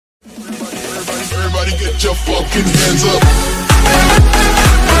Everybody get your fucking hands up.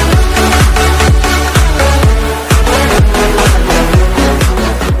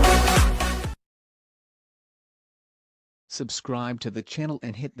 Subscribe to the channel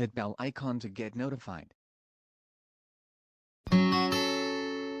and hit that bell icon to get notified.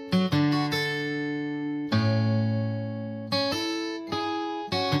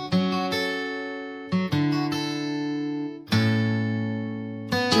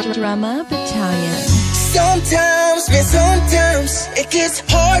 Drama Battalion. Sometimes, man, sometimes it gets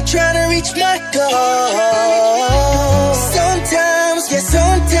hard trying to reach my goal. Sometimes, yeah,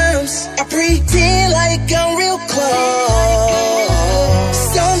 sometimes I pretend like I'm real close.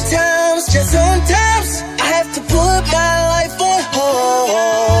 Sometimes, just sometimes I have to put my life on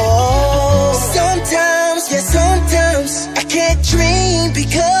hold. Sometimes, yeah, sometimes I can't dream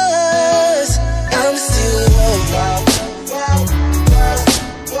because I'm still alive.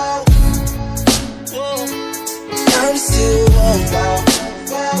 I'm still alive.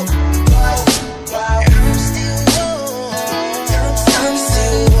 I'm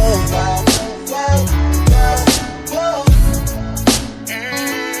still alive.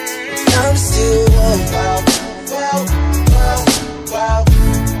 I'm still alive.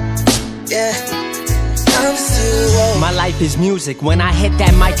 Yeah, I'm still alive. My life is music. When I hit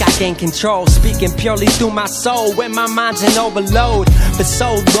that mic, I gain control. Speaking purely through my soul when my mind's in overload. For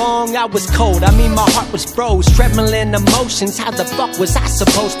so long, I was cold. I mean, my heart was froze. Trembling emotions. How the fuck was I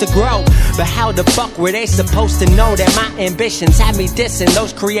supposed to grow? But how the fuck were they supposed to know that my ambitions had me dissing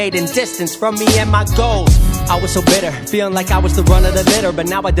those creating distance from me and my goals? I was so bitter, feeling like I was the run of the litter. But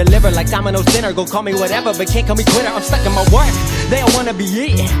now I deliver like Domino's dinner. Go call me whatever, but can't call me quitter. I'm stuck in my work. They all wanna be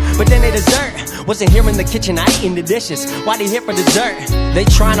eating, but then they desert. Wasn't here in the kitchen, I eating the dishes. Why they here for dessert? They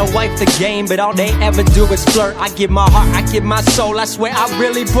tryna wipe the game, but all they ever do is flirt. I give my heart, I give my soul, I swear I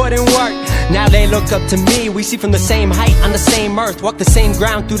really put in work. Now they look up to me, we see from the same height, on the same earth. Walk the same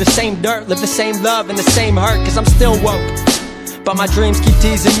ground, through the same dirt. Live the same love and the same hurt, cause I'm still woke. But my dreams keep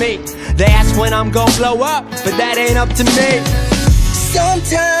teasing me. They ask when I'm gon' blow up, but that ain't up to me.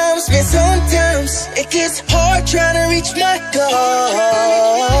 Sometimes, man, sometimes it gets hard trying to reach my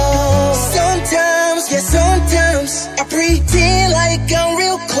goal. Sometimes, yeah, sometimes I pretend like I'm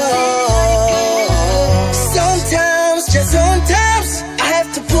real close. Sometimes, just sometimes I have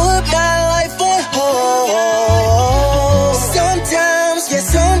to put my life on hold. Sometimes, yeah,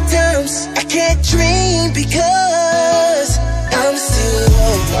 sometimes I can't dream because I'm still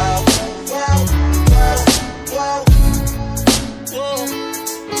alive.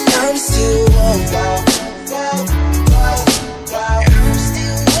 I'm still alive.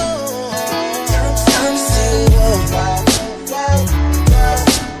 I'm still alive.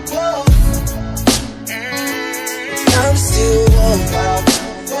 I'm still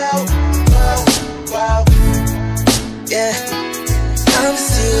alive. Yeah, I'm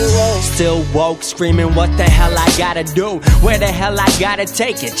still alive. Still woke, screaming what the hell I gotta do, where the hell I gotta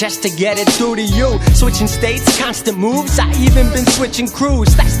take it just to get it through to you. Switching states, constant moves, I even been switching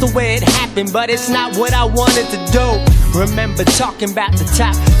crews. That's the way it happened, but it's not what I wanted to do. Remember talking about the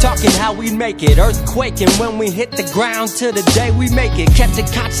top, talking how we make it, earthquaking when we hit the ground till the day we make it. Kept it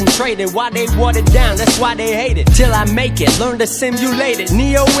concentrated while they watered down, that's why they hate it. Till I make it, learn to simulate it,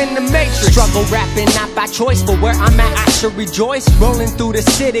 Neo in the Matrix. Struggle rapping not by choice, but where I'm at I should rejoice. Rolling through the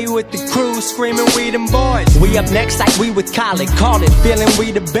city with the crew, screaming we them boys. We up next like we with Khaled, call it, feeling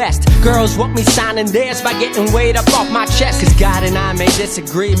we the best. Girls want me signing theirs by getting weight up off my chest. Cause God and I may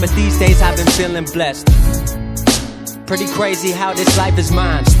disagree, but these days I've been feeling blessed. Pretty crazy how this life is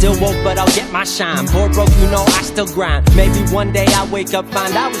mine. Still woke, but I'll get my shine. Bored broke, you know I still grind. Maybe one day I wake up,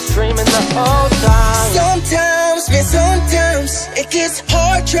 find I was dreaming the whole time. Sometimes, man, sometimes it gets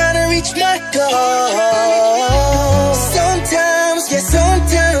hard trying to reach my goal. Sometimes, yeah,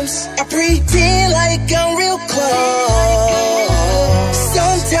 sometimes I pretend like I'm real close.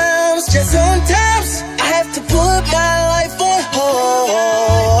 Sometimes, just sometimes I have to put my life on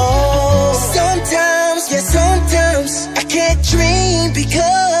hold. Sometimes, yeah, sometimes I can't dream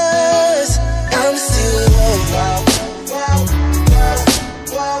because I'm still alive.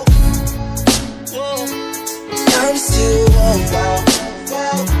 I'm still alive. I'm still alive.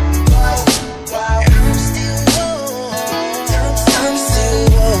 I'm still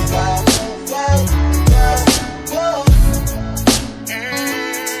alive.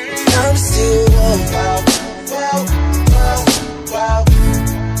 I'm still alive.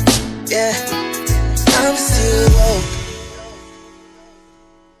 Yeah, I'm still alive.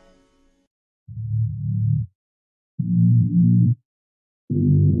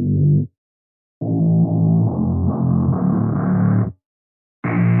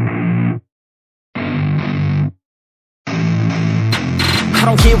 I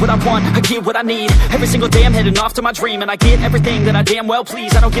don't get what I want, I get what I need. Every single day I'm heading off to my dream, and I get everything that I damn well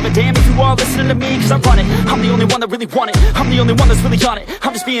please. I don't give a damn if you all listening to me, cause I run it. I'm the only one that really want it, I'm the only one that's really on it.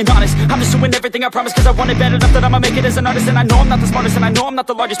 I'm just being honest, I'm just doing everything I promise, cause I want it bad enough that I'ma make it as an artist. And I know I'm not the smartest, and I know I'm not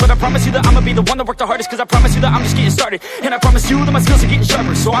the largest, but I promise you that I'ma be the one that worked the hardest. Cause I promise you that I'm just getting started, and I promise you that my skills are getting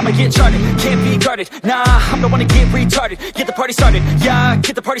sharper. So I'ma get charted, can't be guarded. Nah, I'm the one to get retarded. Get the party started, yeah,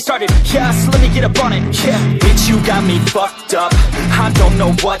 get the party started. Yeah, so let me get up on it, yeah. Bitch, you got me fucked up, I don't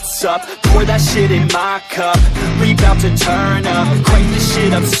know what's up. Pour that shit in my cup, we bout to turn up. Crank this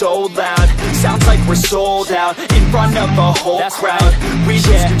shit up so loud, sounds like we're sold out. In front of a whole crowd, we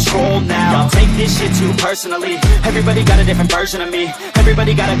lose control now. Y'all take this shit too personally, everybody got a different version of me.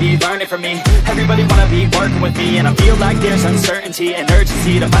 Everybody gotta be learning from me, everybody wanna be working with me. And I feel like there's uncertainty and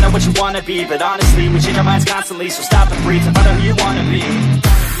urgency to find out what you wanna be. But honestly, we change our minds constantly, so stop and breathe and find out who you wanna be.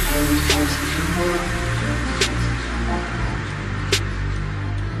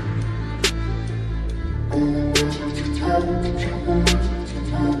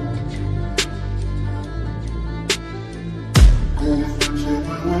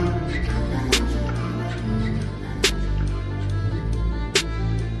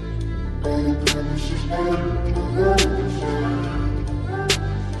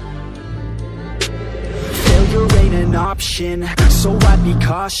 Failure ain't an option, so I'd be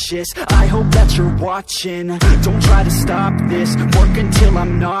cautious. I hope that you're watching, don't try to stop this. Work until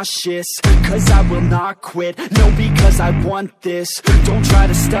I'm nauseous, cause I will not quit. No, because I want this, don't try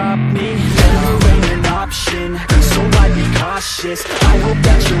to stop me. Failure ain't an option, so I'd be cautious. I hope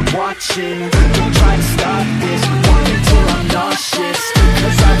that you're watching, don't try to stop this. Work until I'm nauseous,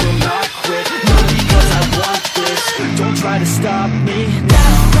 cause I will not quit. No, because I want this, don't try to stop me now.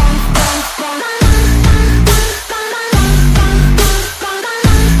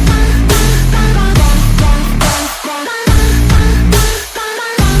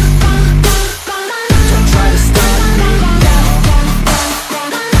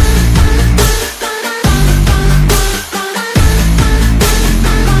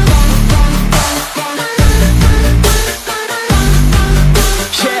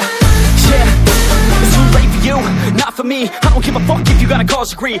 Me, I don't give a fuck if you got a college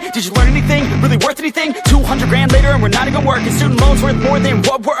degree. Did you learn anything? Really worth anything? 200 grand later and we're not even working. Student loans worth more than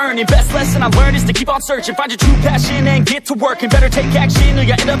what we're earning. Best lesson I learned is to keep on searching. Find your true passion and get to work. And better take action or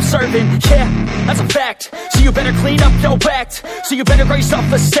you end up serving. Yeah, that's a fact. So you better clean up your act. So you better grow yourself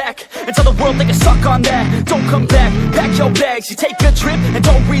a stack and tell the world they can suck on that. Don't come back, pack your bags. You take a trip and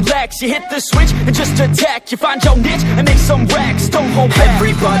don't relax. You hit the switch and just attack. You find your niche and make some racks. Don't hold back.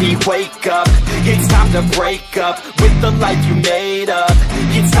 Everybody wake up, it's time to break up with the life you made up.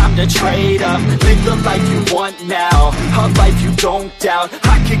 It's time to trade up, live the life you want now, a life you don't doubt.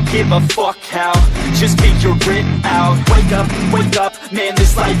 I could give a fuck how, just figure it out. Wake up, man,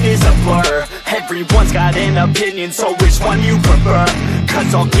 this life is a blur. Everyone's got an opinion, so which one you prefer?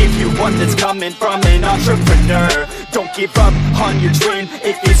 Cause I'll give you one that's coming from an entrepreneur. Don't give up on your dream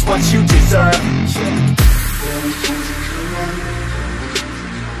if it's what you deserve.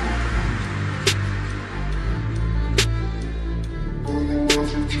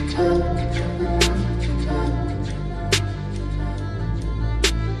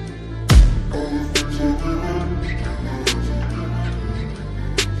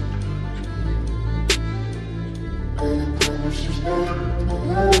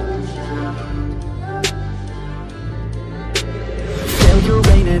 Failure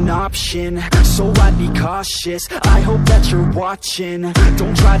ain't an option, so I'd be cautious. I hope that you're watching,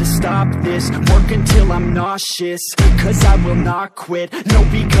 don't try to stop this. Work until I'm nauseous, cause I will not quit. No,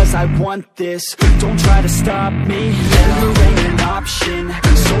 because I want this, don't try to stop me. Failure ain't an option,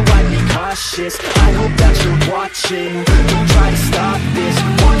 so I'd be cautious. I hope that you're watching, don't try to stop this.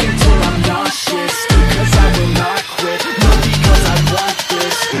 Work until I'm nauseous, cause I will not quit. No, because I want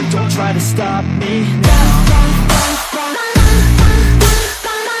this, don't try to stop me now.